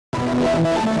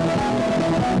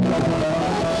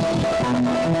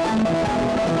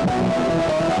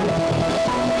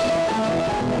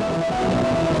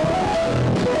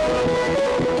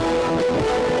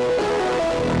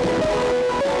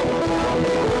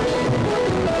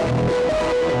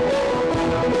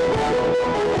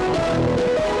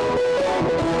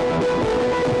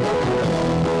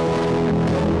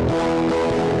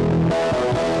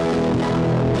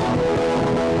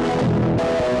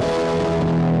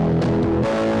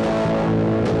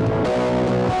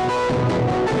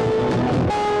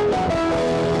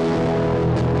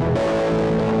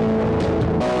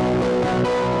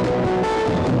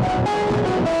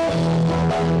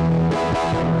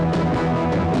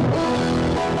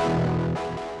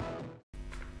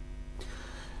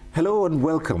Hello and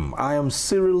welcome. I am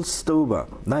Cyril Stober.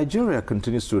 Nigeria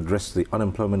continues to address the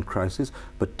unemployment crisis,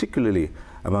 particularly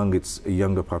among its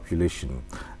younger population.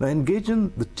 Now,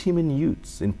 engaging the teeming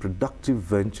youths in productive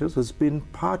ventures has been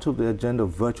part of the agenda of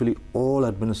virtually all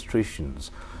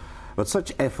administrations. But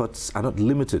such efforts are not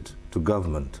limited to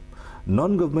government.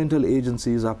 Non-governmental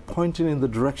agencies are pointing in the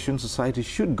direction society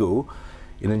should go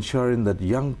in ensuring that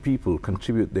young people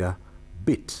contribute their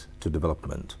bit to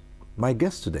development. My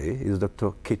guest today is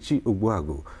Dr. Kechi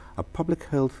Ogbuagu, a public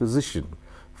health physician,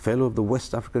 fellow of the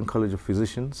West African College of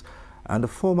Physicians, and a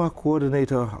former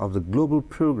coordinator of the global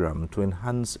program to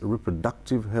enhance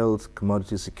reproductive health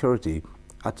commodity security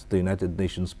at the United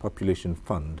Nations Population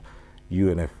Fund,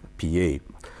 UNFPA.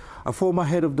 A former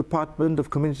head of Department of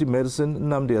Community Medicine,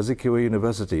 Nnamdi Azikiwe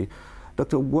University,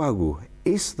 Dr. Ogbuagu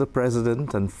is the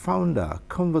president and founder of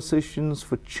Conversations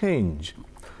for Change,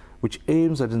 which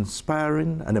aims at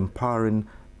inspiring and empowering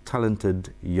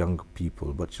talented young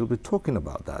people. But she'll be talking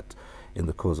about that in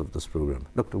the course of this program.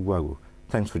 Dr. Ogbuagu,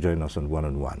 thanks for joining us on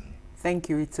One-on-One. Thank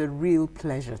you. It's a real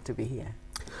pleasure to be here.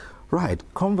 Right.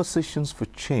 Conversations for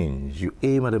Change. You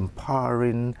aim at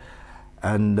empowering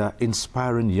and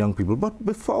inspiring young people. But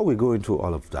before we go into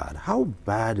all of that, how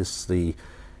bad is the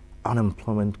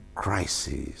unemployment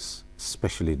crisis,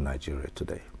 especially in Nigeria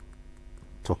today?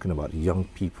 Talking about young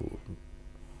people.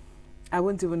 I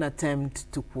won't even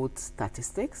attempt to quote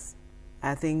statistics.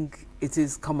 I think it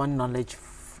is common knowledge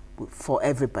for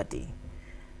everybody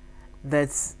that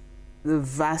the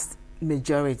vast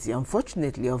majority,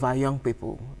 unfortunately, of our young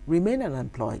people remain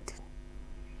unemployed.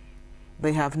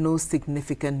 They have no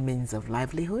significant means of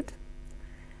livelihood.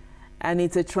 And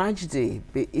it's a tragedy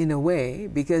in a way,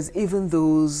 because even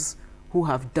those who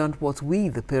have done what we,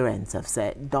 the parents, have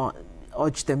said,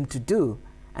 urged them to do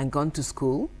and gone to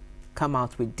school, come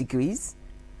out with degrees,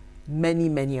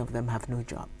 many of them have no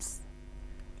jobs.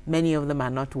 Many of them are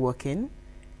not working.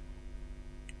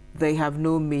 They have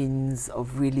no means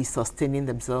of really sustaining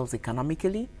themselves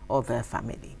economically or their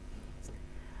family.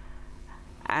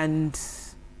 And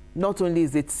not only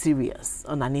is it serious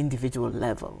on an individual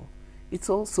level, it's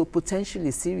also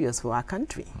potentially serious for our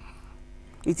country.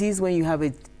 It is when you have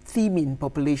a teeming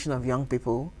population of young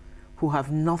people who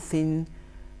have nothing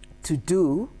to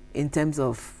do in terms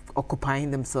of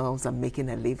occupying themselves and making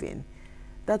a living,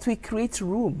 that we create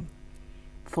room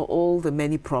for all the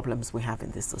many problems we have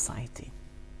in this society.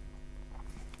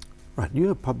 Right,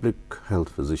 you're a public health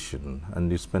physician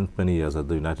and you spent many years at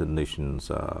the United Nations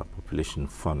Population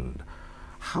Fund.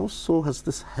 How so has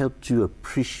this helped you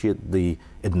appreciate the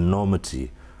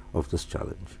enormity of this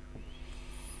challenge?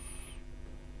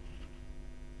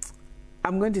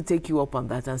 I'm going to take you up on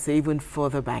that and say even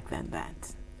further back than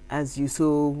that. As you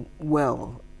so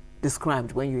well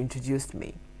described when you introduced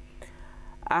me,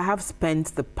 I have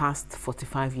spent the past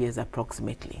 45 years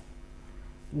approximately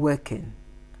working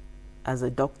as a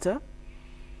doctor,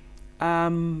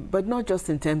 but not just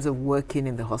in terms of working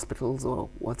in the hospitals or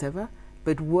whatever,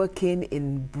 but working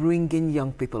in bringing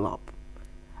young people up.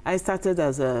 I started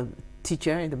as a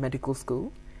teacher in the medical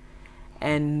school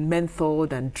and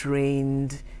mentored and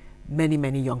trained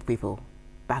many young people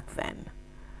back then.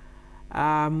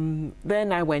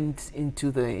 Then I went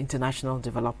into the international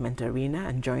development arena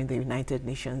and joined the United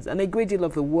Nations, and a great deal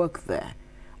of the work there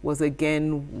was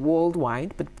again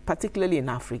worldwide, but particularly in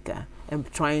Africa,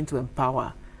 and trying to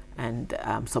empower and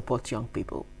support young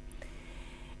people.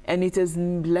 And it has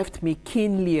left me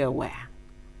keenly aware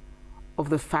of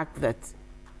the fact that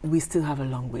we still have a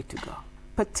long way to go,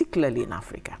 particularly in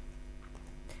Africa.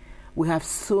 We have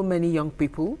so many young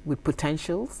people with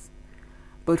potentials,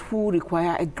 but who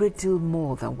require a great deal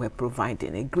more than we're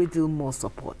providing, a great deal more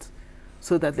support,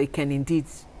 so that they can indeed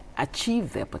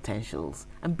achieve their potentials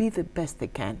and be the best they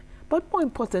can. But more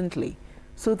importantly,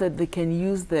 so that they can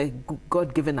use their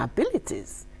God-given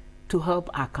abilities to help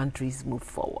our countries move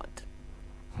forward.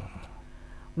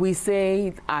 We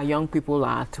say our young people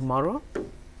are tomorrow.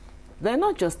 They're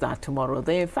not just our tomorrow,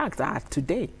 they in fact are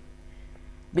today.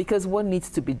 Because what needs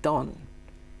to be done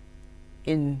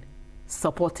in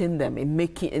supporting them,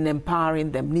 in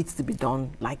empowering them, needs to be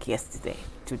done like yesterday,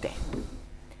 today.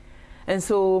 And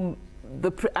so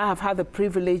I have had the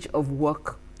privilege of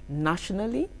work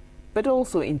nationally, but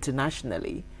also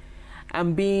internationally,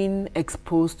 and being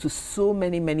exposed to so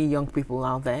many, many young people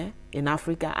out there in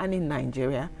Africa and in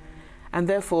Nigeria, and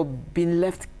therefore being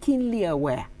left keenly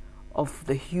aware of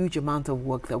the huge amount of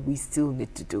work that we still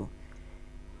need to do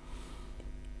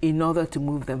in order to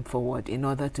move them forward, in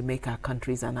order to make our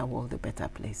countries and our world a better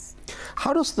place.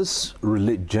 How does this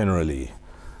relate generally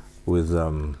with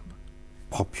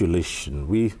population?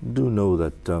 We do know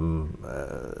that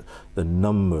the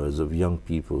numbers of young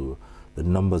people, the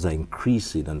numbers are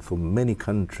increasing, and for many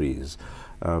countries,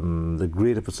 the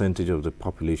greater percentage of the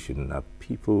population are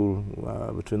people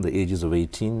between the ages of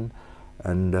 18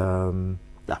 and a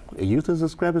youth is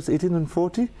described as 18 and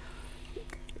 40?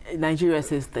 Nigeria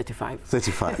says 35.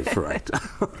 35, right.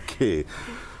 Okay.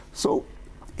 So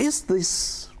is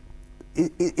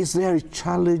there a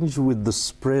challenge with the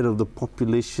spread of the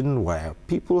population where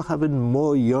people having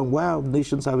more young, why are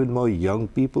nations having more young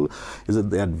people? Is it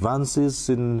the advances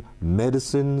in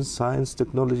medicine, science,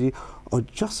 technology, or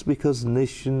just because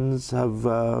nations have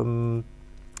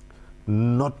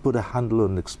not put a handle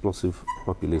on explosive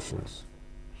populations?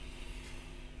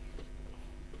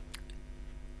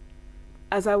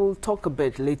 As I will talk a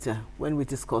bit later when we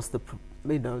discuss the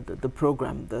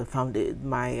program,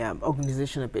 my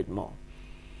organization a bit more.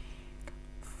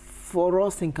 For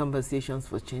us in Conversations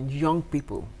for Change, young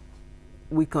people,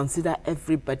 we consider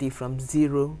everybody from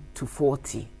 0 to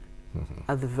 40,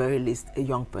 at the very least, a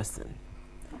young person.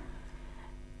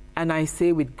 And I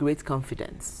say with great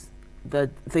confidence that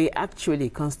they actually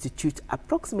constitute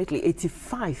approximately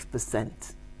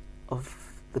 85%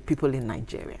 of the people in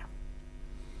Nigeria.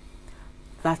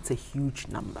 That's a huge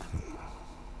number.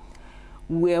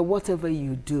 Where whatever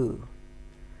you do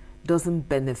doesn't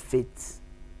benefit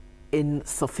in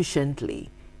sufficiently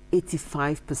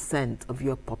 85% of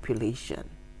your population,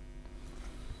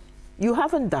 you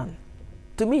haven't done.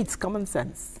 To me, it's common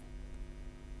sense.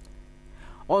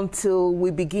 Until we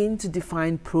begin to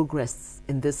define progress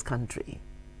in this country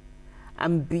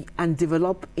and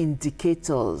develop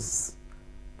indicators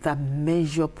that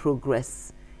measure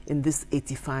progress in this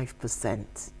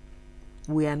 85%,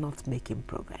 we are not making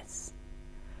progress.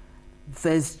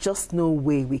 There's just no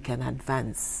way we can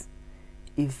advance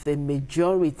if the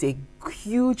majority, a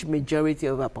huge majority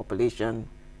of our population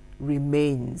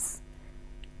remains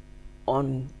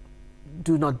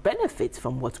do not benefit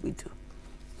from what we do.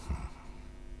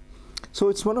 So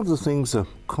it's one of the things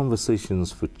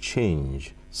Conversations for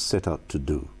Change set out to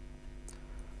do.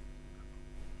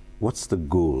 What's the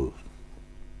goal?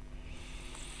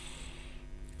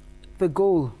 The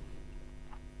goal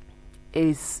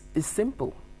is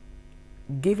simple.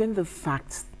 Given the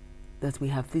fact that we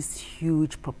have this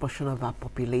huge proportion of our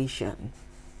population,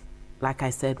 like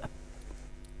I said,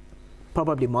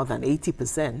 probably more than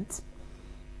 80%,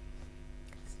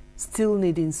 still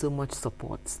needing so much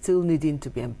support, still needing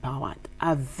to be empowered.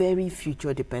 Our very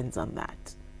future depends on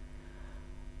that.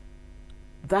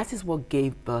 That is what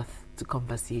gave birth to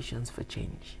Conversations for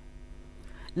Change.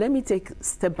 Let me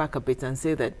step back a bit and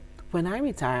say that when I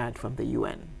retired from the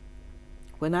UN,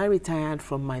 when I retired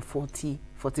from my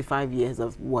 45 years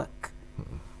of work,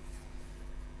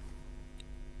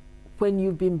 when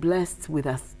you've been blessed with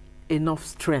enough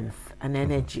strength and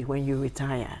energy when you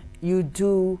retire,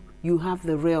 you have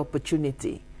the rare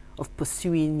opportunity of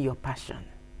pursuing your passion,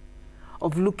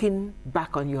 of looking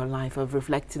back on your life, of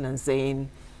reflecting and saying,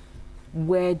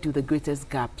 where do the greatest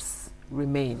gaps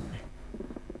remain?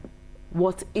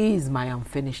 What is my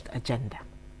unfinished agenda?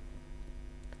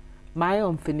 My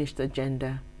unfinished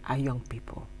agenda are young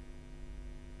people.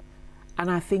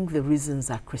 And I think the reasons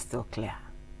are crystal clear.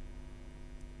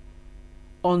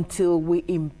 Until we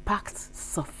impact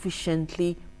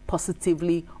sufficiently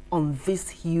positively on this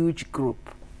huge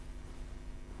group,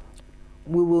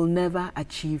 we will never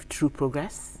achieve true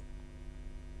progress,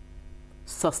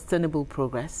 sustainable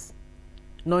progress,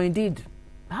 nor indeed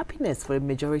happiness for a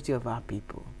majority of our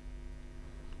people.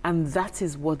 And that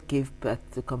is what gave birth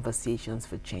to Conversations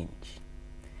for Change.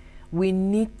 We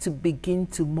need to begin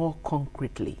to more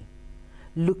concretely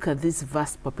look at this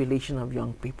vast population of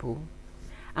young people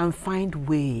and find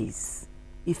ways,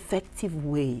 effective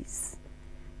ways,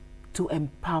 to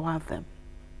empower them,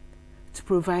 to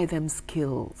provide them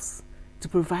skills, to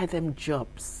provide them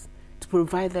jobs, to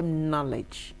provide them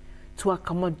knowledge, to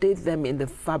accommodate them in the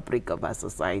fabric of our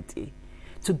society,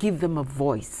 to give them a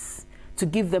voice, to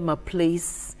give them a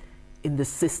place in the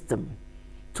system,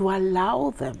 to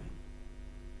allow them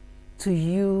to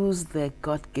use their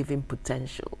God-given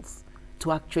potentials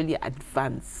to actually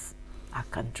advance our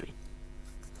country.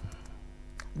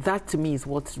 That to me is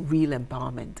what real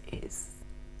empowerment is.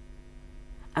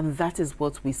 And that is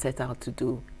what we set out to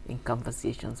do in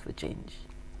Conversations for Change.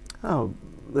 Oh,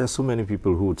 there are so many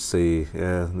people who would say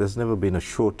there's never been a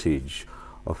shortage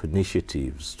of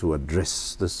initiatives to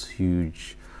address this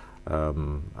huge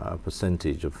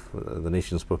percentage of the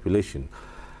nation's population.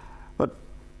 But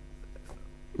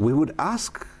we would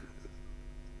ask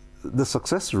the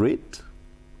success rate.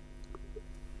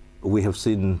 We have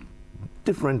seen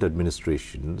different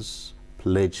administrations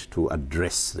pledge to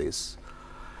address this,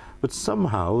 but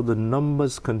somehow the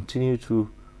numbers continue to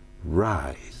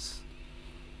rise.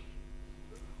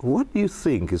 What do you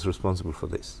think is responsible for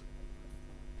this?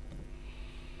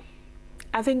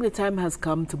 I think the time has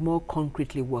come to more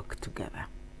concretely work together.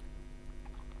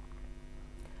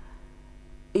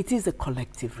 It is a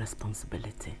collective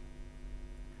responsibility.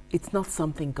 It's not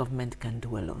something government can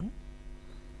do alone.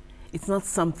 It's not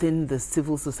something the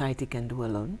civil society can do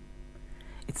alone.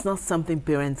 It's not something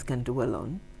parents can do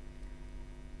alone.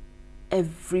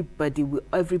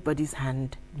 Everybody's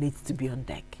hand needs to be on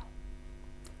deck.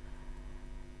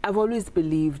 I've always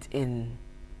believed in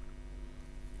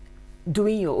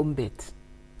doing your own bit,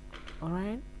 all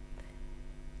right?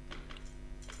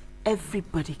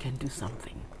 Everybody can do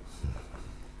something.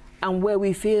 And where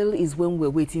we fail is when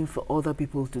we're waiting for other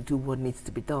people to do what needs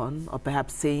to be done, or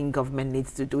perhaps saying government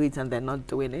needs to do it and they're not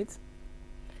doing it.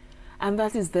 And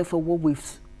that is therefore what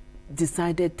we've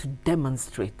decided to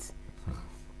demonstrate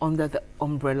under the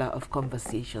umbrella of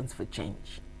Conversations for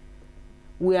Change.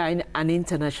 We are an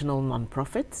international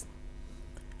nonprofit,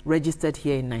 registered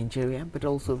here in Nigeria, but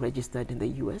also registered in the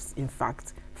US. In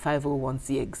fact,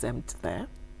 501c exempt there.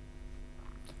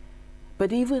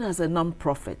 But even as a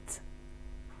nonprofit,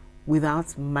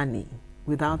 without money,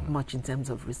 without much in terms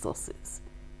of resources,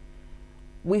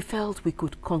 we felt we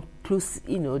could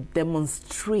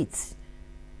demonstrate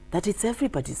that it's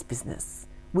everybody's business.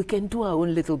 We can do our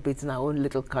own little bit in our own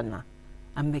little corner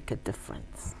and make a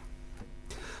difference.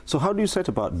 So how do you set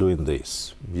about doing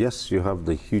this? Yes, you have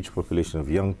the huge population of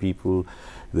young people.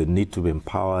 They need to be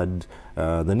empowered.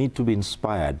 They need to be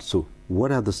inspired. So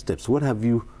what are the steps? What have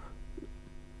you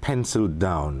penciled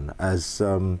down as,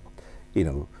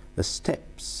 the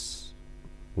steps?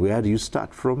 Where do you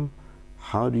start from?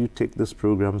 How do you take this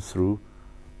program through?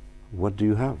 What do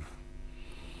you have?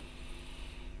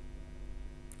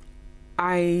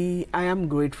 I am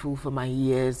grateful for my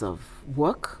years of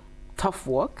work, tough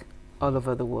work, all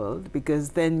over the world, because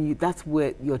then that's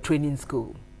where your training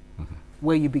school,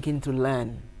 where you begin to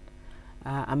learn,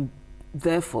 and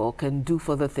therefore can do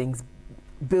further things,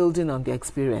 building on the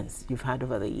experience you've had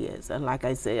over the years. And like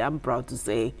I say, I'm proud to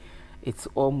say it's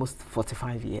almost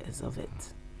 45 years of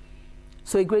it.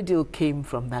 So a great deal came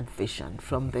from that vision,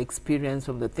 from the experience,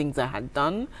 from the things I had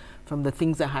done, from the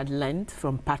things I had learned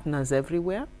from partners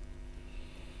everywhere.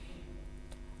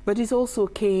 But it also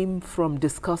came from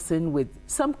discussing with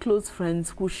some close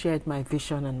friends who shared my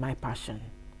vision and my passion.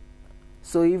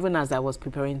 So even as I was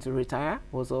preparing to retire,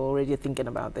 I was already thinking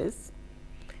about this.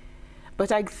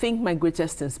 But I think my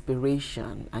greatest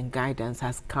inspiration and guidance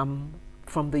has come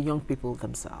from the young people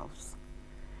themselves.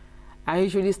 I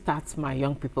usually start my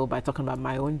young people by talking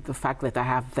about the fact that I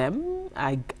have them.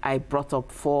 I brought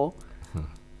up 4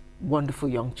 wonderful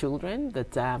young children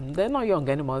that they're not young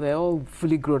anymore, they're all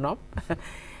fully grown up.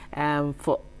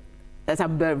 That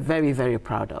I'm very, very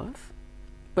proud of.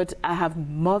 But I have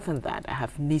more than that. I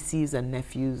have nieces and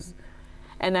nephews.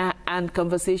 And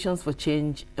Conversations for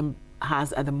Change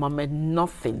has at the moment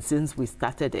nothing since we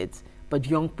started it, but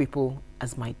young people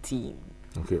as my team.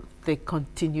 Okay. They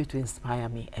continue to inspire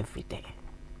me every day.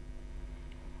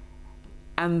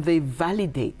 And they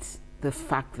validate the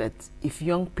fact that if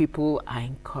young people are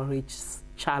encouraged,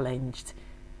 challenged,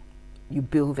 you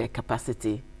build their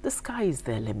capacity, the sky is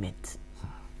their limit.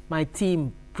 My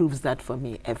team proves that for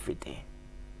me every day.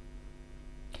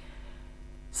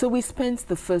 So we spent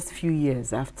the first few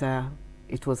years after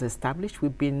it was established,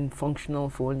 we've been functional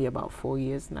for only about 4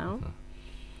 years now,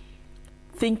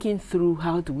 thinking through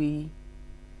how do we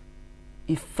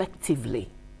effectively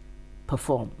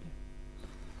perform.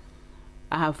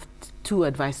 I have 2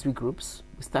 advisory groups.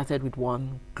 We started with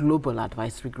one global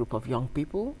advisory group of young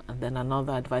people, and then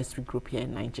another advisory group here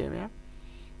in Nigeria.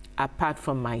 Apart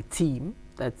from my team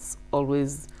that's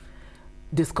always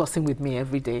discussing with me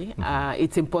every day,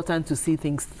 it's important to see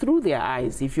things through their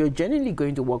eyes. If you're genuinely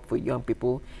going to work for young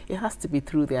people, it has to be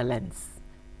through their lens.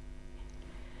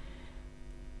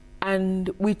 And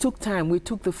we took time. We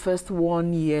took the first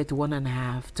 1 year to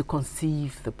 1.5 to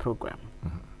conceive the program.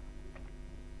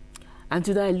 And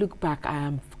today I look back, I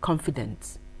am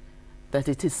confident that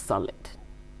it is solid,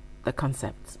 the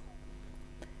concept.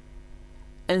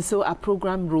 And so our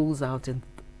program rolls out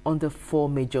under 4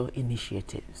 major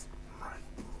initiatives.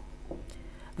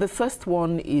 The first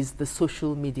one is the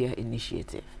social media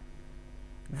initiative.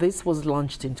 This was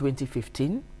launched in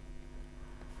 2015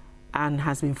 and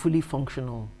has been fully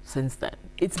functional since then.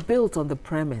 It's built on the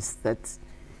premise that,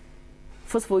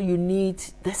 first of all,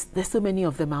 there's so many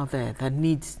of them out there that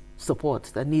need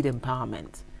support, that need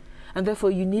empowerment. And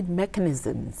therefore, you need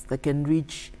mechanisms that can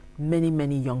reach many,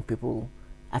 many young people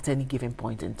at any given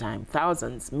point in time,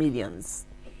 thousands, millions.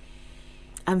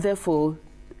 And therefore,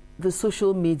 the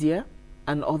social media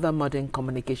and other modern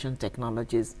communication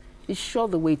technologies is sure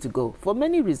the way to go for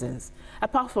many reasons.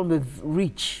 Apart from the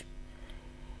reach,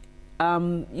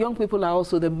 young people are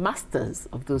also the masters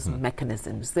of those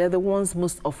mechanisms. They're the ones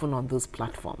most often on those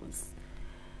platforms.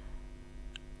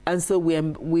 And so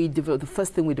the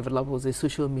first thing we developed was a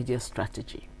social media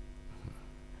strategy.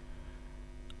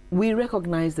 We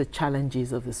recognize the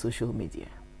challenges of the social media,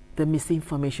 the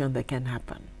misinformation that can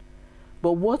happen.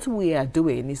 But what we are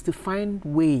doing is to find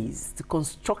ways to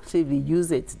constructively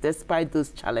use it despite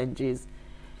those challenges,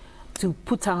 to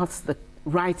put out the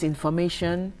right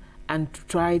information and to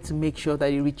try to make sure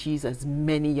that it reaches as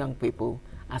many young people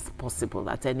as possible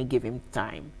at any given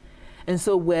time. And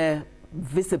so we're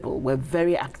visible, we're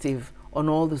very active on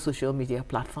all the social media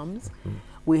platforms.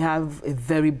 We have a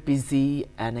very busy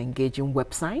and engaging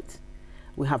website.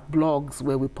 We have blogs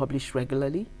where we publish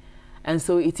regularly. And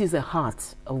so it is the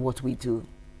heart of what we do,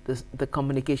 the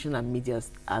communication and media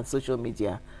and social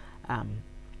media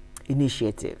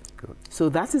initiative. Good. So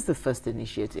that is the first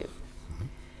initiative.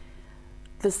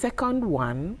 The second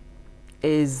one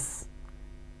is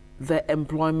the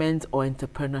employment or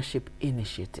entrepreneurship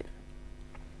initiative.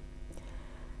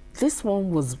 This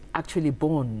one was actually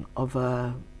born of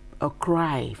a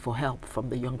cry for help from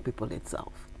the young people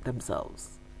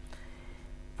themselves.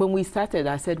 When we started,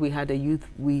 I said we have a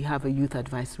youth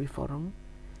advisory forum.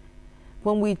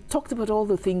 When we talked about all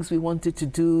the things we wanted to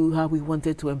do, how we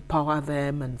wanted to empower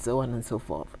them, and so on and so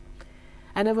forth,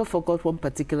 I never forgot one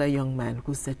particular young man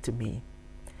who said to me,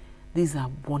 "These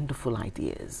are wonderful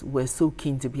ideas. We're so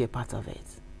keen to be a part of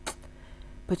it.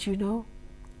 But you know,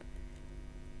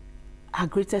 our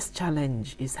greatest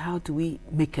challenge is how do we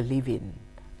make a living?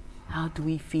 How do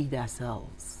we feed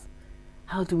ourselves?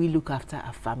 How do we look after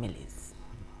our families?"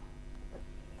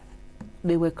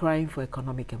 They were crying for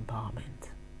economic empowerment.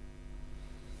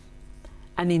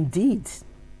 And indeed,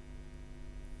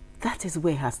 that is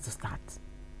where it has to start.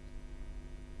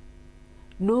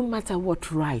 No matter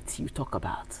what rights you talk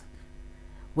about,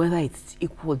 whether it's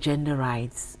equal gender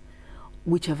rights,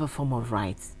 whichever form of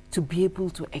rights, to be able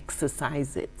to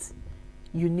exercise it,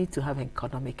 you need to have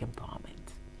economic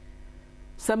empowerment.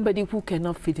 Somebody who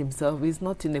cannot feed himself is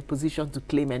not in a position to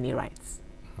claim any rights.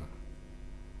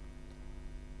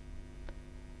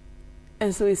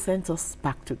 And so it sent us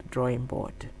back to the drawing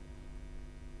board.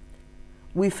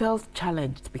 We felt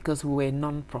challenged because we were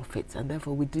non-profits and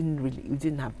therefore we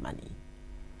didn't have money.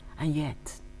 And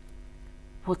yet,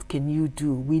 what can you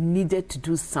do? We needed to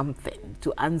do something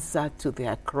to answer to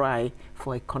their cry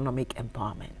for economic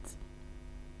empowerment.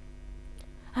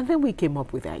 And then we came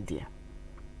up with the idea.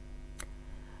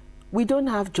 We don't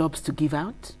have jobs to give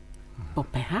out,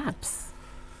 but perhaps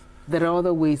there are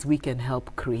other ways we can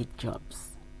help create jobs.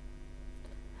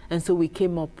 And so we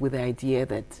came up with the idea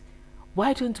that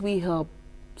why don't we help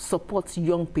support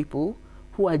young people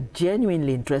who are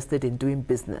genuinely interested in doing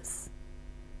business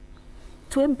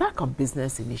to embark on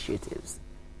business initiatives,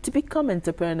 to become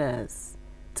entrepreneurs,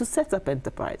 to set up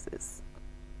enterprises.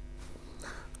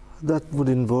 That would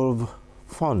involve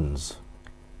funds,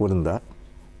 wouldn't that?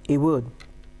 It would.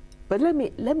 But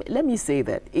let me say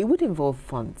that it would involve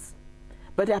funds.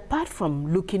 But apart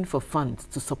from looking for funds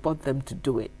to support them to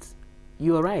do it,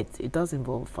 you're right, it does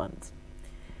involve funds.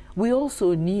 We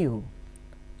also knew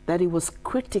that it was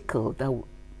critical that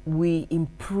we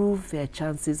improve their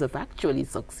chances of actually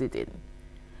succeeding.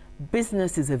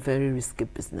 Business is a very risky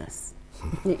business,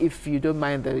 if you don't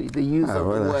mind the use of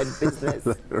the word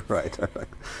business. Right.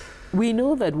 We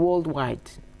know that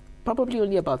worldwide, probably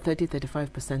only about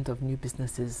 30–35% of new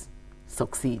businesses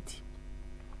succeed.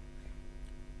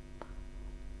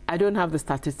 I don't have the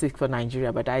statistics for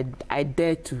Nigeria, but I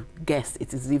dare to guess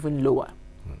it is even lower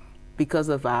because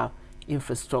of our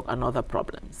infrastructure and other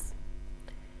problems.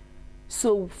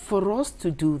 So for us to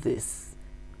do this,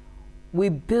 we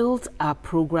built our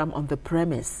program on the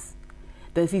premise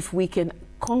that if we can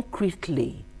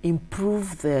concretely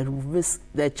improve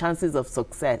their chances of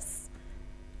success,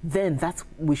 then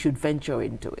we should venture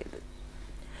into it.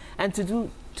 And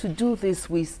to do this,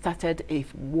 we started a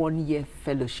 1-year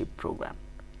fellowship program.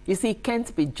 You see, it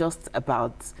can't be just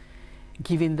about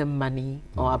giving them money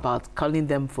or about calling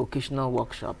them vocational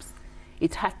workshops.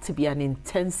 It had to be an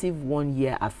intensive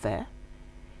 1-year affair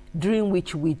during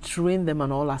which we train them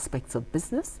on all aspects of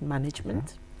business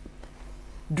management,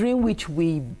 during which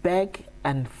we beg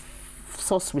and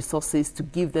source resources to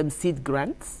give them seed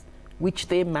grants, which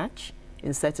they match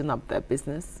in setting up their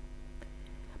business.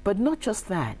 But not just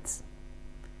that,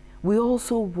 we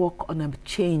also work on a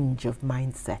change of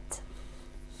mindset.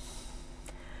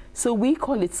 So we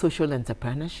call it social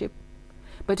entrepreneurship,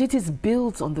 but it is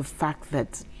built on the fact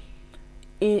that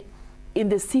in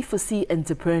the C4C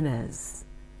entrepreneurs,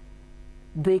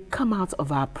 they come out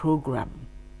of our program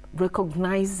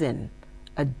recognizing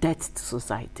a debt to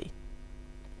society.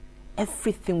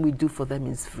 Everything we do for them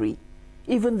is free.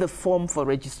 Even the form for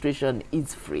registration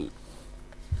is free.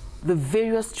 The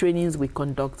various trainings we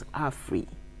conduct are free.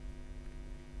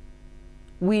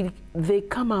 They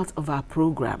come out of our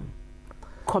program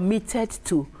committed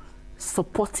to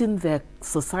supporting their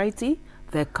society,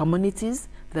 their communities,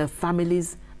 their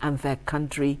families, and their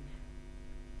country,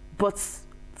 but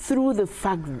through the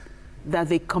fact that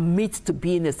they commit to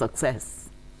being a success.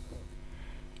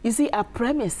 You see, our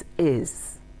premise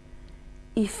is,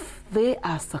 if they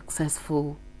are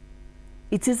successful,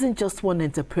 it isn't just one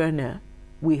entrepreneur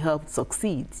we help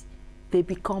succeed. They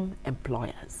become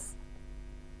employers.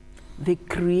 They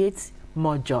create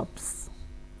more jobs.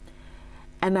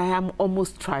 And I am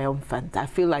almost triumphant. I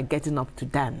feel like getting up to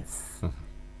dance.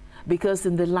 Because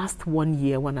in the last 1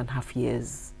 year, 1.5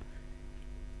 years,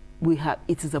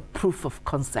 it is a proof of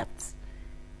concept.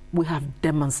 We have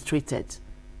demonstrated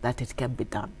that it can be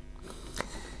done.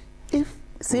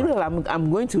 Cyril, right. I'm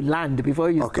going to land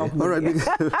before you stop me. All right,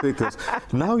 because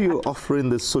now you're offering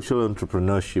the social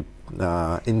entrepreneurship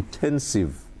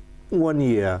intensive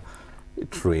 1-year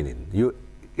training. You're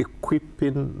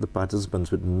equipping the participants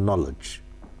with knowledge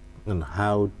on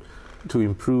how to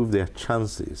improve their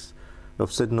chances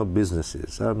of setting up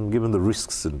businesses, given the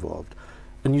risks involved.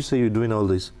 And you say you're doing all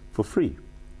this for free.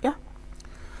 Yeah.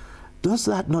 Does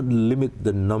that not limit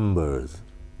the numbers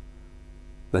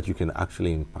that you can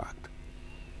actually impact?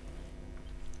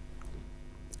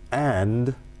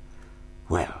 And,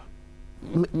 well,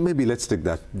 maybe let's take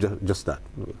that, just that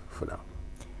for now.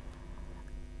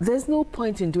 There's no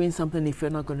point in doing something if you're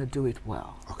not going to do it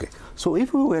well. Okay. So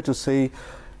if we were to say,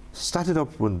 start it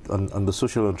up on the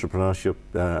social entrepreneurship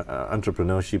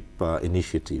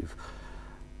initiative,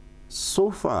 so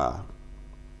far,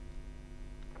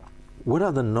 what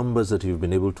are the numbers that you've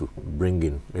been able to bring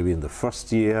in, maybe in the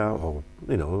first year or,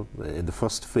 in the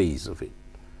first phase of it?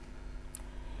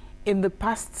 In the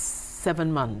past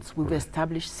 7 months, we've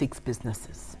established 6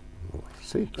 businesses.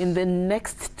 6. In the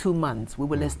next 2 months, we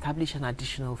will establish an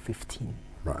additional 15.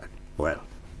 Right. Well,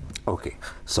 okay.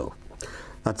 So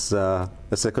that's a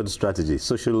second strategy,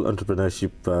 social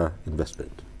entrepreneurship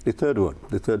investment. The third one,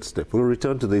 the third step. We'll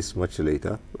return to this much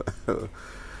later.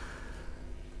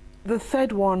 The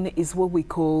third one is what we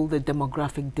call the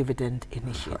demographic dividend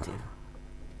initiative.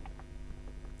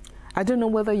 I don't know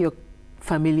whether you're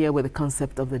familiar with the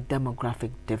concept of the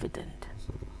demographic dividend.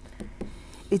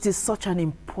 It is such an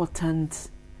important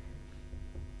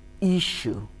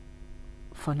issue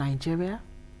for Nigeria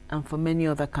and for many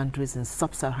other countries in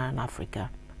sub-Saharan Africa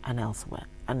and elsewhere,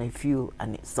 and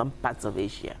some parts of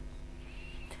Asia.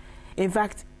 In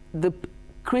fact, the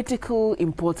critical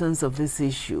importance of this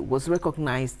issue was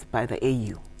recognized by the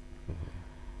AU.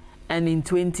 And in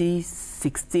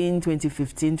 2016,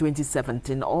 2015,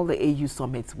 2017, all the AU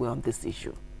summits were on this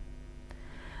issue.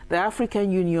 The African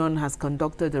Union has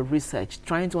conducted a research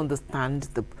trying to understand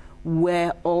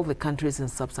where all the countries in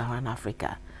sub-Saharan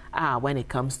Africa are when it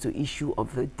comes to issue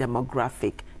of the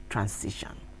demographic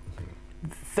transition.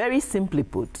 Very simply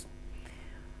put,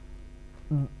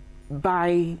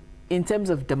 in terms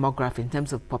of demography, in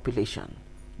terms of population,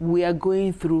 we are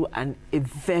going through a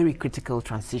very critical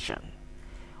transition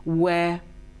where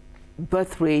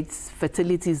birth rates,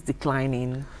 fertility is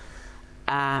declining,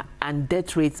 and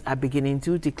death rates are beginning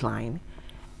to decline.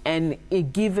 And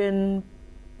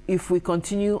if we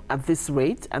continue at this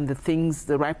rate and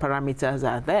the right parameters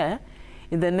are there,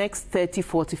 in the next 30,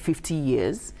 40, 50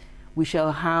 years, we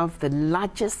shall have the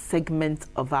largest segment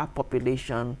of our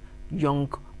population,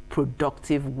 young,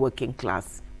 productive, working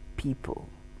class people.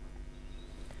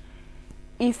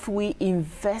 If we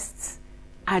invest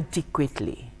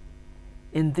adequately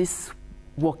in this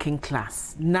working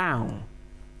class now,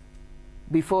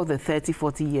 before the 30,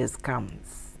 40 years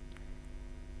comes,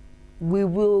 we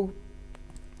will,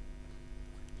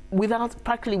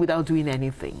 practically without doing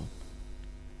anything,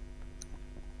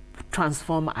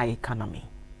 transform our economy.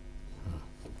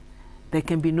 There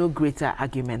can be no greater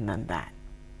argument than that.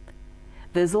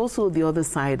 There's also the other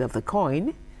side of the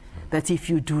coin, that if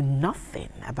you do nothing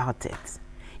about it,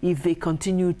 if they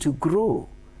continue to grow,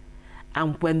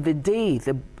 and when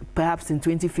perhaps in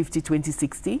 2050,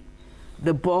 2060,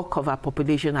 the bulk of our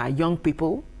population are young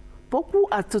people, but who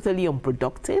are totally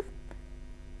unproductive,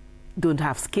 don't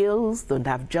have skills, don't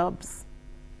have jobs,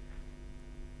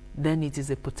 then it is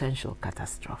a potential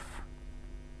catastrophe.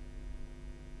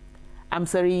 I'm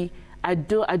sorry, I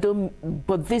don't,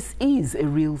 but this is a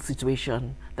real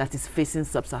situation that is facing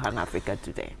sub-Saharan Africa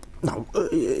today. Now,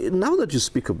 now that you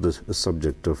speak of the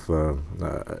subject of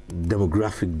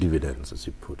demographic dividends, as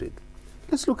you put it,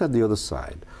 let's look at the other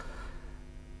side.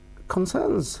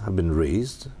 Concerns have been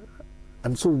raised,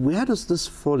 and so where does this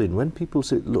fall in when people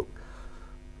say, look,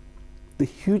 the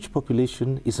huge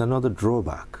population is another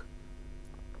drawback?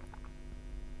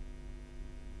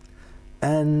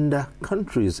 And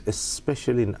countries,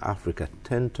 especially in Africa,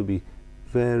 tend to be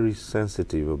very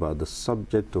sensitive about the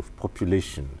subject of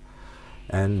population.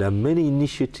 And many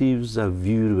initiatives are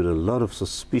viewed with a lot of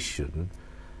suspicion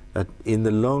that in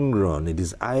the long run it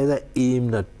is either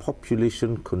aimed at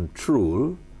population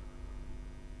control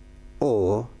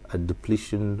or a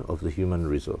depletion of the human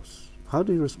resource. How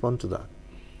do you respond to that?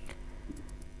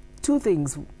 Two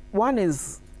things. One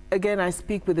is, again, I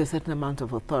speak with a certain amount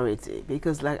of authority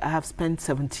because, like, I have spent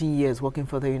 17 years working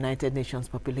for the United Nations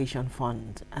Population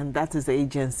Fund, and that is the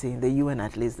agency in the UN,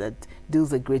 at least, that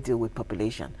deals a great deal with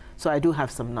population. So I do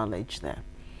have some knowledge there.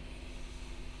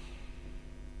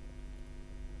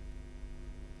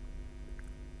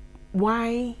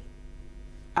 Why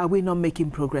are we not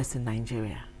making progress in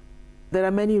Nigeria? There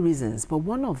are many reasons, but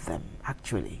one of them,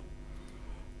 actually,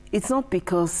 it's not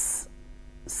because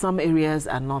some areas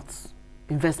are not,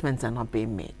 investments are not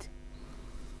being made,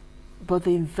 but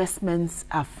the investments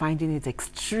are finding it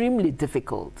extremely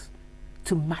difficult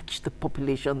to match the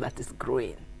population that is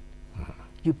growing.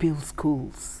 You build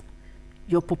schools,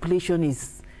 your population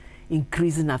is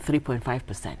increasing at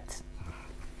 3.5%.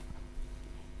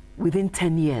 Within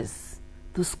 10 years,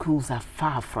 those schools are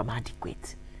far from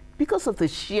adequate because of the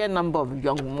sheer number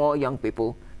of more young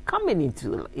people coming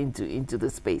into the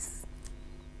space.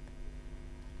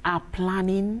 Our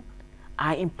planning,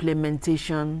 our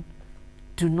implementation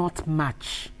do not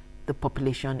match the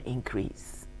population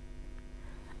increase.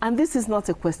 And this is not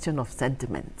a question of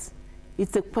sentiment.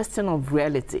 It's a question of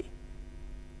reality.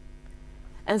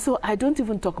 And so I don't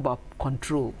even talk about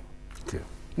control. Okay.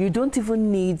 You don't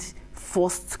even need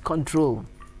forced control.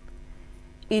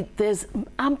 There's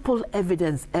ample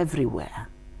evidence everywhere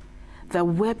that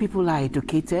where people are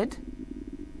educated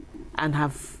and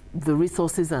have the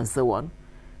resources and so on,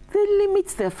 they limit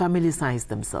their family size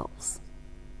themselves.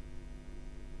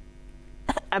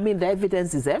 I mean, the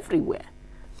evidence is everywhere.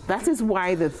 That is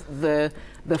why the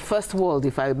first world,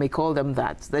 if I may call them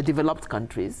that, the developed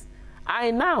countries, are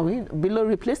now below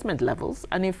replacement levels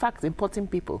and, in fact, importing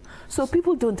people. So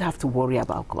people don't have to worry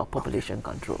about population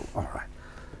control. All right.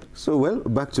 So, well,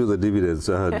 back to the dividends,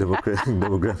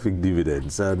 demographic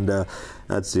dividends, and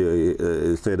that's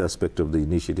the third aspect of the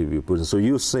initiative you put in. So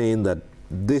you're saying that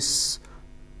this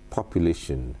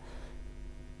population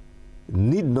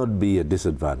need not be a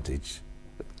disadvantage,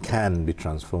 can be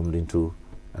transformed into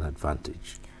an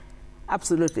advantage.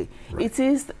 Absolutely. Right. It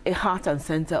is a heart and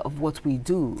center of what we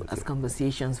do as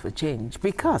Conversations for Change,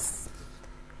 because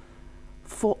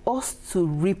for us to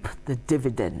reap the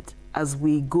dividend as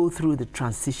we go through the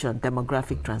transition,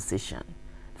 demographic transition,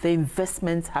 the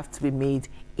investments have to be made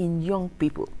in young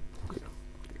people. Okay.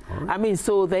 All right. I mean,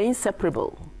 so they're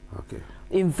inseparable. Okay.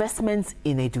 Investments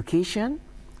in education,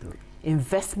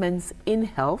 investments in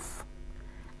health,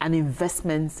 and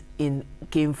investments in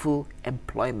gainful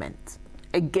employment.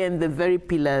 Again, the very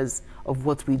pillars of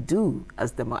what we do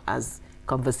as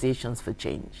Conversations for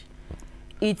Change.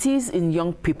 It is in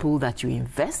young people that you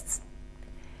invest,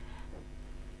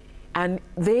 and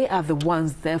they are the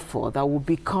ones, therefore, that will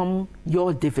become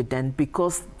your dividend,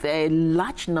 because there are a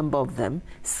large number of them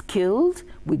skilled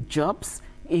with jobs,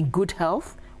 in good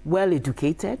health, well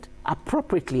educated,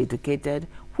 appropriately educated,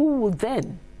 who will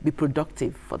then be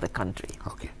productive for the country.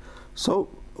 Okay. So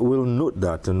we'll note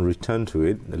that and return to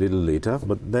it a little later,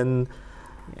 but then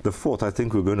the fourth, I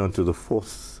think we're going on to the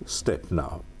fourth step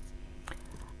now.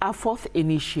 Our fourth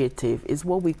initiative is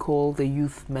what we call the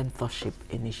Youth Mentorship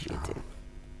Initiative.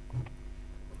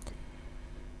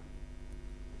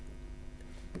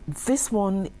 This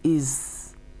one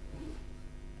is,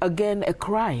 again, a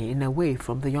cry in a way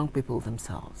from the young people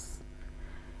themselves.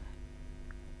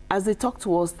 as they talked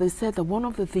to us, they said that one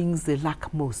of the things they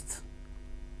lack most,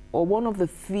 or one of the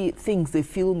things they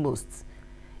feel most,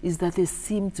 is that they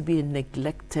seem to be a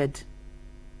neglected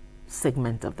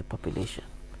segment of the population.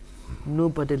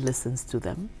 Nobody listens to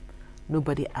them.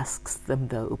 Nobody asks them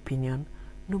their opinion.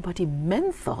 Nobody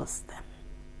mentors them.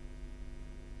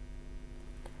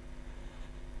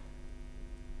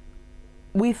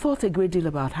 We thought a great deal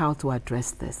about how to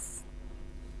address this.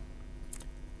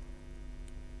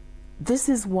 This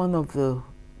is one of the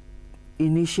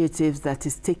initiatives that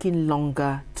is taking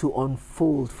longer to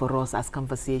unfold for us as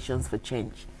conversations for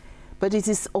change. But it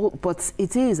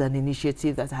is an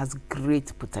initiative that has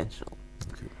great potential.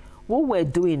 Okay. What we're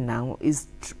doing now is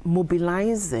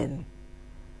mobilizing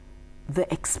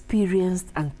the experienced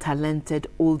and talented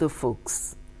older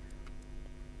folks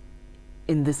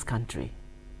in this country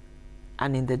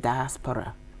and in the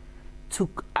diaspora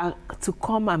to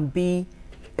come and be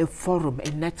a forum,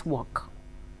 a network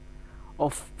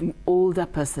of older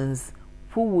persons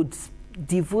who would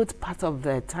devote part of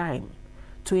their time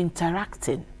to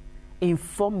interacting,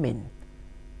 informing,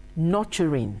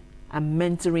 nurturing, and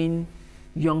mentoring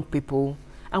young people.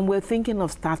 And we're thinking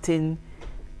of starting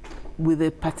with a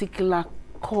particular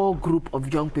core group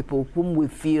of young people whom we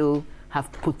feel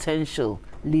have potential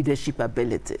leadership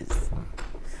abilities,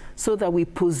 so that we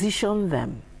position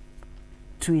them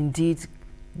to indeed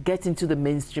get into the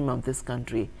mainstream of this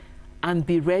country and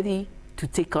be ready to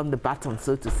take on the baton,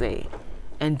 so to say,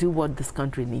 and do what this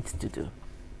country needs to do.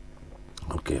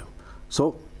 Okay.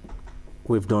 So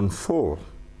we've done 4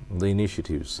 the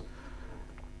initiatives.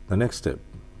 The next step.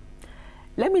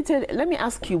 Let me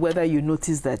ask you whether you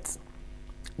noticed that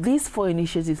these 4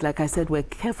 initiatives, like I said, were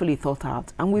carefully thought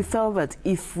out, and we felt that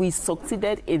if we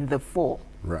succeeded in the 4,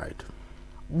 right,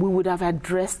 we would have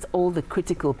addressed all the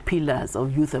critical pillars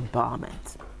of youth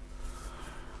empowerment.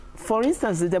 For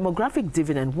instance, the demographic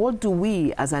dividend, what do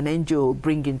we as an NGO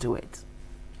bring into it?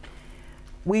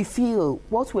 We feel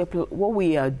what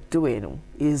we are doing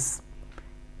is,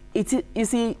 you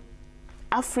see,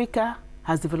 Africa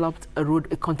has developed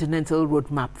a continental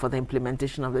roadmap for the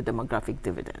implementation of the demographic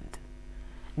dividend.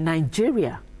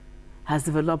 Nigeria has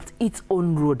developed its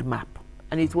own roadmap,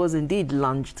 and it was indeed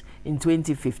launched in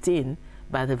 2015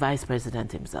 by the Vice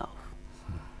President himself.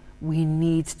 We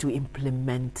need to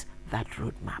implement that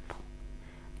roadmap.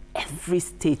 Every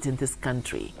state in this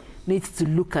country needs to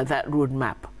look at that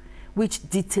roadmap, which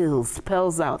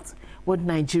spells out what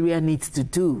Nigeria needs to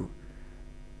do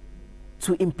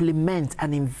to implement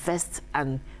and invest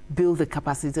and build the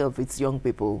capacity of its young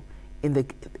people in the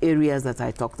areas that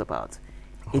I talked about.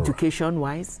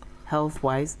 Education-wise,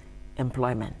 health-wise,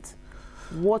 employment.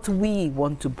 What we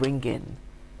want to bring in,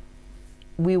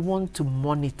 we want to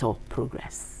monitor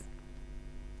progress.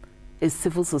 A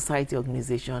civil society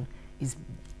organization is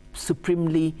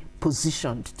supremely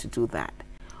positioned to do that.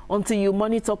 Until you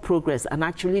monitor progress and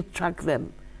actually track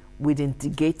them with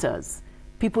indicators,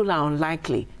 people are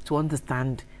unlikely to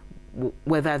understand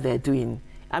whether they're doing,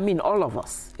 I mean, all of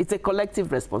us. It's a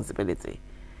collective responsibility.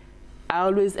 I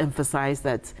always emphasize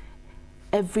that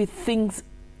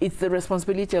it's the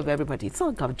responsibility of everybody. It's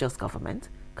not just government.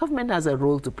 Government has a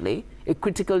role to play, a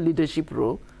critical leadership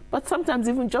role, but sometimes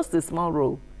even just a small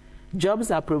role.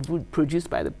 Jobs are produced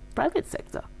by the private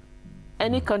sector.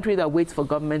 Any country that waits for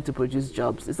government to produce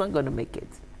jobs is not going to make it.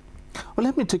 Well,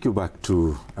 let me take you back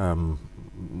to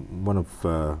one of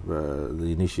the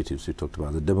initiatives you talked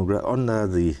about, the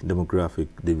demographic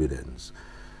dividends.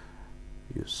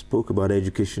 You spoke about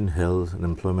education, health, and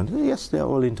employment. Yes, they're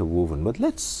all interwoven, but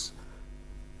let's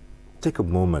take a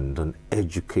moment on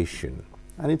education.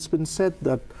 And it's been said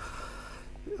that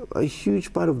a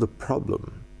huge part of the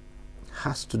problem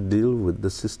has to deal with the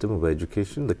system of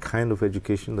education, the kind of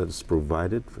education that is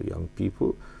provided for young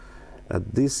people.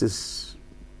 This is,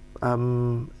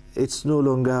 it's no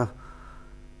longer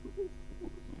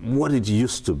what it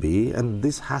used to be, and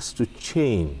this has to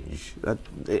change. That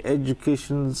the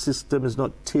education system is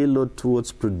not tailored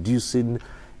towards producing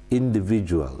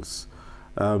individuals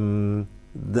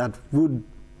that would,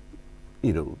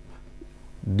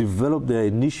 develop their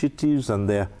initiatives and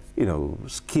their,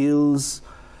 skills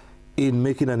in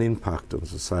making an impact on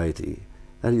society.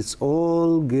 And it's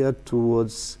all geared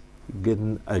towards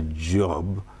getting a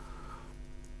job,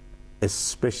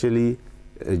 especially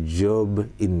a job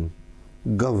in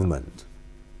government.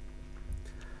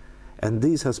 And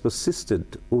this has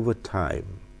persisted over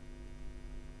time.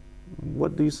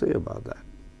 What do you say about that?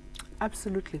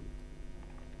 Absolutely.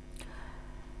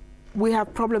 We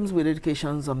have problems with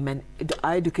education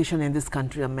in this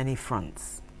country on many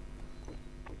fronts.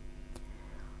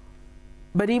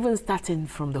 But even starting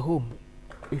from the home,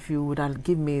 if you would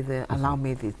give me allow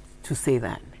me to say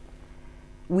that,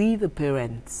 we the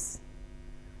parents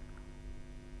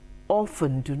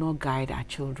often do not guide our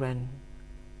children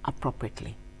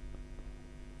appropriately.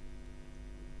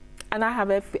 And I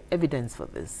have evidence for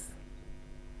this.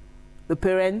 The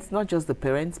parents, not just the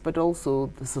parents, but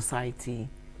also the society,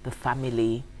 the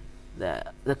family,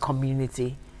 the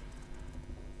community.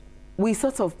 We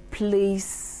sort of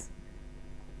place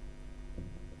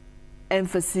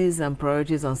emphasis and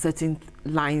priorities on certain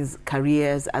lines,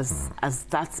 careers, as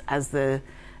the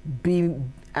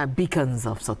beacons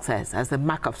of success, as the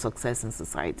mark of success in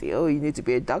society. Oh, you need to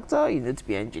be a doctor, you need to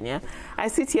be an engineer. I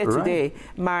sit here today,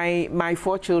 my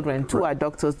 4 children, 2 are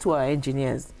doctors, 2 are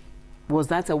engineers. Was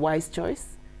that a wise choice?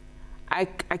 I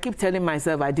keep telling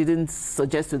myself I didn't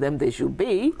suggest to them they should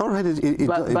be. All right, it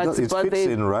fits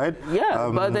in, right? Yeah,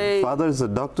 but father is a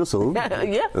doctor, so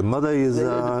yeah. The mother is a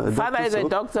doctor. Father is a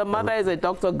doctor, mother is a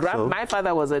doctor, my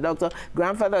father was a doctor,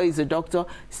 grandfather is a doctor.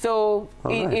 So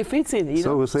it fits in, you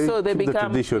know. We'll say so they keep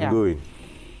become the tradition going.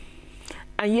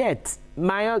 And yet,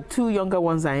 my 2 younger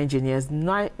ones are engineers.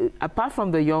 Apart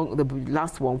from the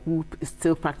last one who is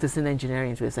still practicing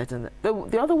engineering to a certain,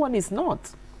 the other one is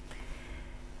not.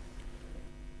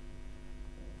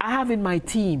 I have in my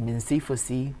team in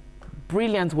C4C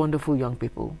brilliant, wonderful young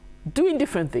people doing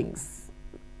different things.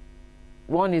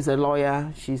 One is a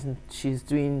lawyer. She's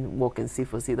doing work in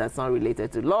C4C that's not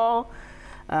related to law.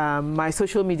 My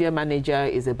social media manager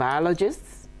is a biologist,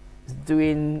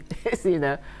 doing, you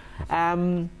know.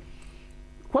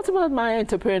 What about my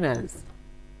entrepreneurs?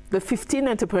 The 15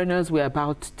 entrepreneurs we're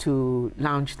about to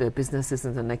launch their businesses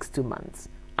in the next 2 months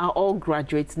are all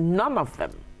graduates. None of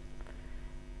them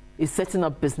is setting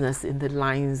up business in the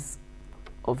lines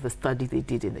of the study they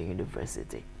did in the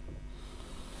university.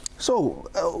 So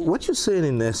what you're saying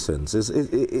in essence is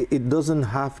it doesn't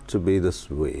have to be this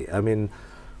way. I mean,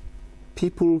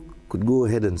 people could go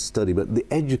ahead and study, but the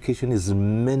education is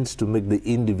meant to make the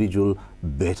individual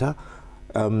better,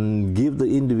 give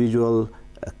the individual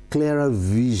a clearer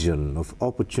vision of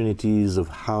opportunities of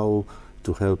how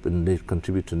to help and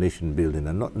contribute to nation building,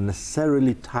 and not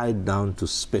necessarily tied down to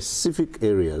specific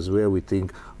areas where we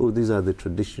think, oh, these are the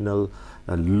traditional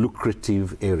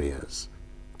lucrative areas.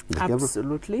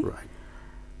 Absolutely. Right.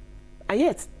 And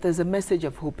yet, there's a message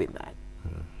of hope in that.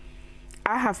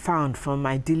 I have found from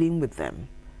my dealing with them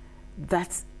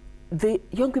that the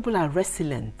young people are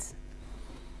resilient.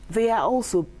 They are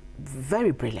also very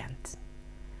brilliant.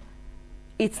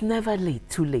 It's never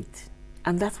too late.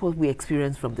 And that's what we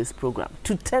experience from this program,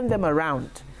 to turn them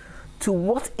around to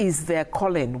what is their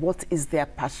calling, what is their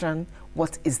passion,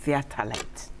 what is their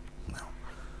talent. No.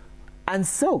 And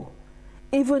so,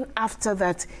 even after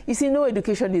that, you see, no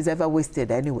education is ever wasted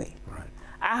anyway. Right.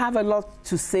 I have a lot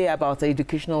to say about the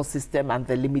educational system and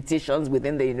the limitations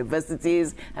within the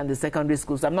universities and the secondary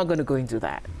schools. I'm not going to go into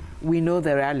that. We know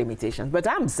there are limitations. But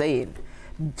I'm saying,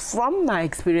 from my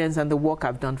experience and the work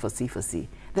I've done for C4C,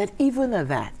 that even at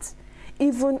that,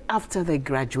 even after they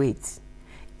graduate,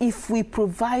 if we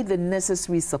provide the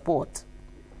necessary support,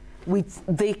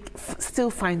 they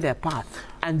still find their path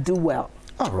and do well.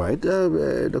 All right,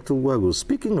 Dr. Ogbuagu,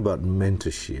 speaking about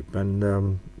mentorship,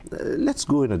 and let's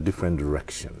go in a different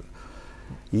direction.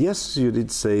 Yes, you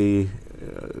did say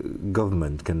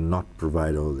government cannot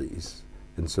provide all these,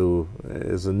 and so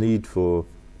there's a need for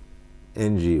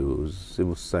NGOs,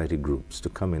 civil society groups, to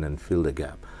come in and fill the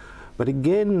gap. But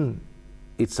again,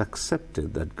 it's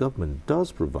accepted that government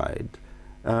does provide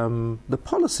the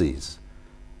policies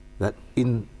that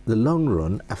in the long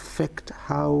run affect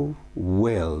how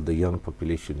well the young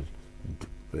population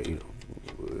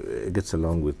gets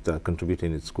along with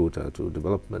contributing its quota to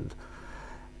development.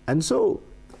 And so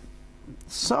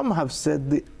some have said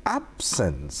the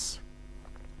absence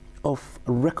of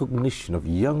recognition of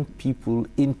young people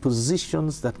in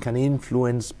positions that can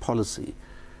influence policy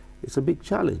is a big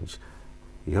challenge.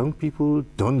 Young people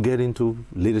don't get into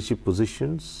leadership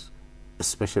positions,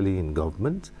 especially in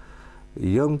government.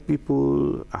 Young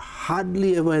people are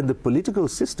hardly ever in the political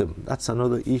system. That's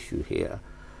another issue here.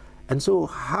 And so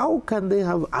how can they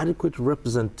have adequate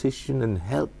representation and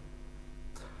help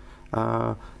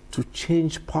to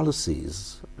change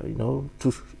policies,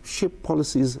 to shape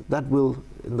policies that will,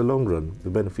 in the long run, be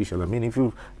beneficial? I mean, if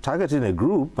you're targeting a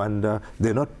group and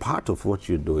they're not part of what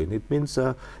you're doing, it means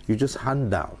you just hand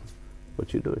down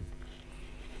what you're doing.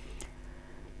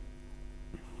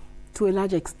 To a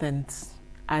large extent,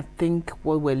 I think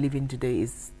what we're living today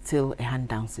is still a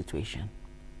hand-down situation.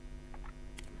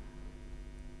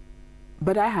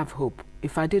 But I have hope.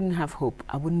 If I didn't have hope,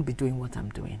 I wouldn't be doing what I'm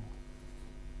doing.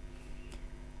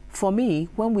 For me,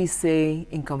 when we say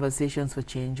in Conversations for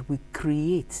Change, we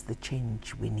create the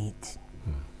change we need.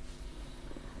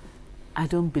 I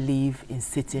don't believe in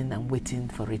sitting and waiting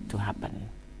for it to happen.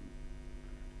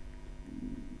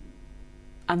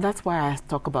 And that's why I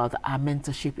talk about our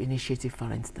mentorship initiative,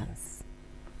 for instance.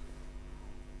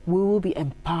 We will be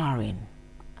empowering,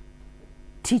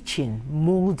 teaching,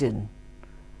 molding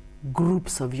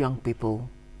groups of young people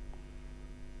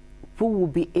who will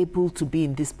be able to be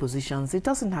in these positions. It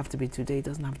doesn't have to be today, it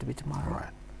doesn't have to be tomorrow.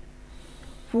 Right.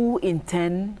 Who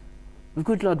intend,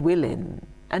 good Lord willing,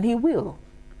 and He will,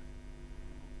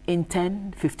 in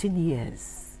 10, 15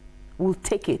 years, will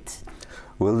take it.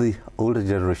 Will the older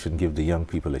generation give the young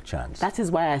people a chance? That is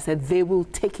why I said they will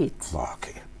take it.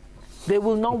 Okay. They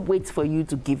will not wait for you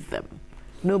to give them.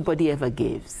 Nobody ever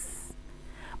gives.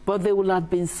 But they will have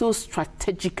been so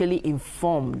strategically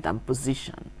informed and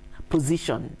positioned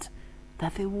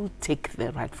that they will take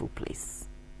their rightful place.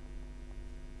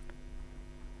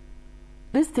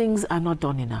 These things are not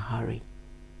done in a hurry.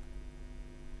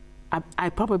 I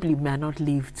probably may not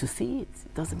live to see it.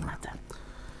 It doesn't matter.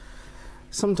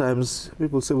 Sometimes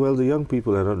people say, well, the young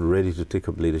people are not ready to take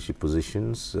up leadership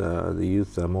positions. The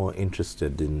youth are more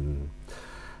interested in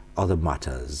other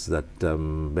matters that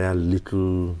bear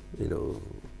little,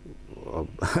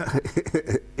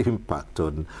 impact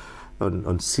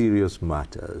on serious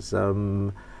matters.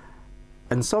 And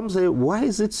some say, why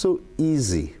is it so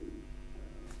easy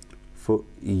for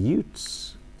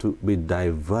youths to be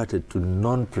diverted to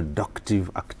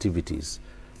non-productive activities,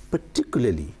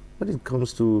 particularly when it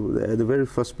comes to the very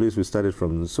first place we started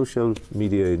from, the social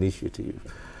media initiative?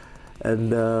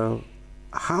 And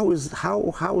how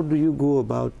do you go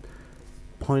about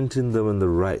pointing them in the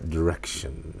right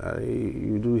direction?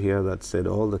 You do hear that said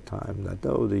all the time, that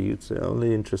the youths are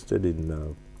only interested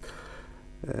in,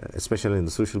 especially in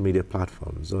the social media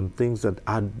platforms, on things that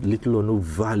add little or no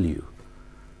value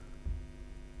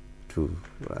to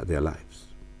their lives.